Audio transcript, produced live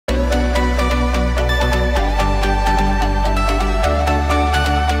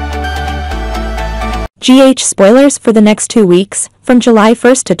Spoilers for the next 2 weeks, from July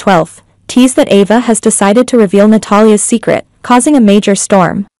 1st to 12th, tease that Ava has decided to reveal Natalia's secret, causing a major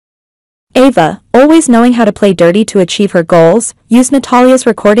storm. Ava, always knowing how to play dirty to achieve her goals, used Natalia's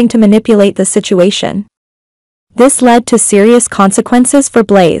recording to manipulate the situation. This led to serious consequences for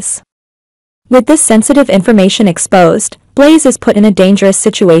Blaze. With this sensitive information exposed, Blaze is put in a dangerous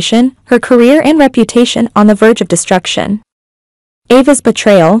situation, her career and reputation on the verge of destruction. Ava's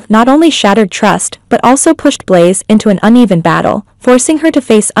betrayal not only shattered trust but also pushed Blaze into an uneven battle, forcing her to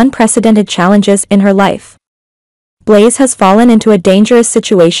face unprecedented challenges in her life. Blaze has fallen into a dangerous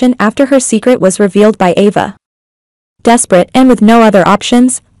situation after her secret was revealed by Ava. Desperate and with no other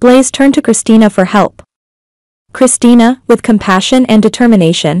options, Blaze turned to Christina for help. Christina, with compassion and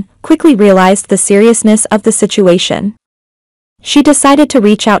determination, quickly realized the seriousness of the situation. She decided to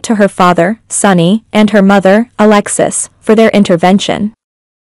reach out to her father, Sunny, and her mother, Alexis, for their intervention.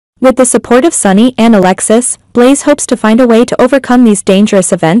 With the support of Sunny and Alexis, Blaze hopes to find a way to overcome these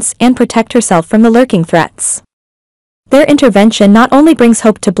dangerous events and protect herself from the lurking threats. Their intervention not only brings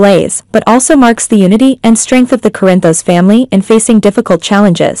hope to Blaze, but also marks the unity and strength of the Corinthos family in facing difficult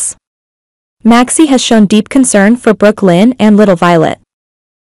challenges. Maxie has shown deep concern for Brooke Lynn and little Violet.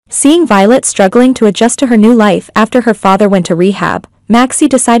 Seeing Violet struggling to adjust to her new life after her father went to rehab, Maxie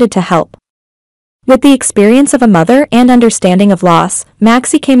decided to help. With the experience of a mother and understanding of loss,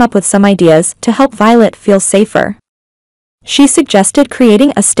 Maxie came up with some ideas to help Violet feel safer. She suggested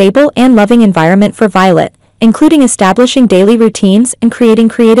creating a stable and loving environment for Violet, including establishing daily routines and creating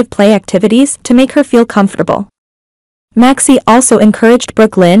creative play activities to make her feel comfortable. Maxie also encouraged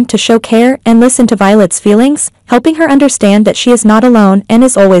Brooke Lynn to show care and listen to Violet's feelings, helping her understand that she is not alone and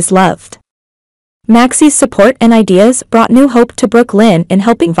is always loved. Maxie's support and ideas brought new hope to Brooke Lynn in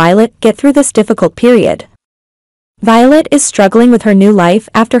helping Violet get through this difficult period. Violet is struggling with her new life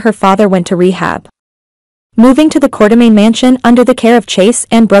after her father went to rehab. Moving to the Quartermaine mansion under the care of Chase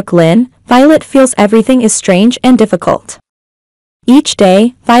and Brooke Lynn, Violet feels everything is strange and difficult. Each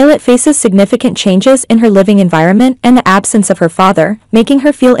day, Violet faces significant changes in her living environment and the absence of her father, making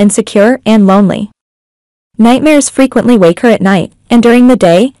her feel insecure and lonely. Nightmares frequently wake her at night, and during the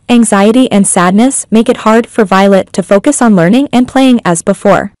day, anxiety and sadness make it hard for Violet to focus on learning and playing as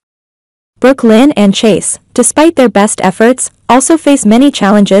before. Brooke Lynn and Chase, despite their best efforts, also face many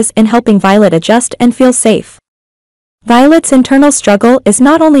challenges in helping Violet adjust and feel safe. Violet's internal struggle is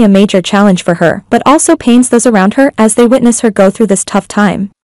not only a major challenge for her but also pains those around her as they witness her go through this tough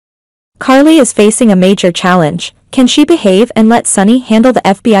time. Carly is facing a major challenge. Can she behave and let Sunny handle the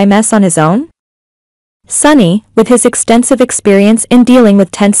FBI mess on his own? Sunny, with his extensive experience in dealing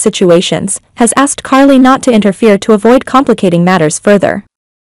with tense situations, has asked Carly not to interfere to avoid complicating matters further.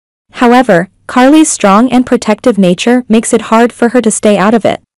 However, Carly's strong and protective nature makes it hard for her to stay out of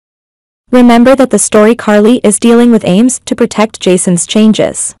it. Remember that the story Carly is dealing with aims to protect Jason's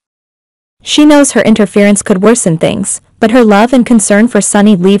changes. She knows her interference could worsen things, but her love and concern for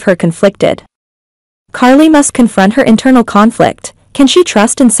Sunny leave her conflicted. Carly must confront her internal conflict. Can she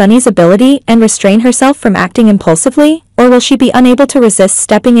trust in Sunny's ability and restrain herself from acting impulsively, or will she be unable to resist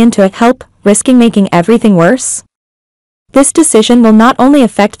stepping in to help, risking making everything worse? This decision will not only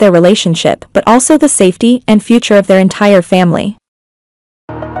affect their relationship but also the safety and future of their entire family.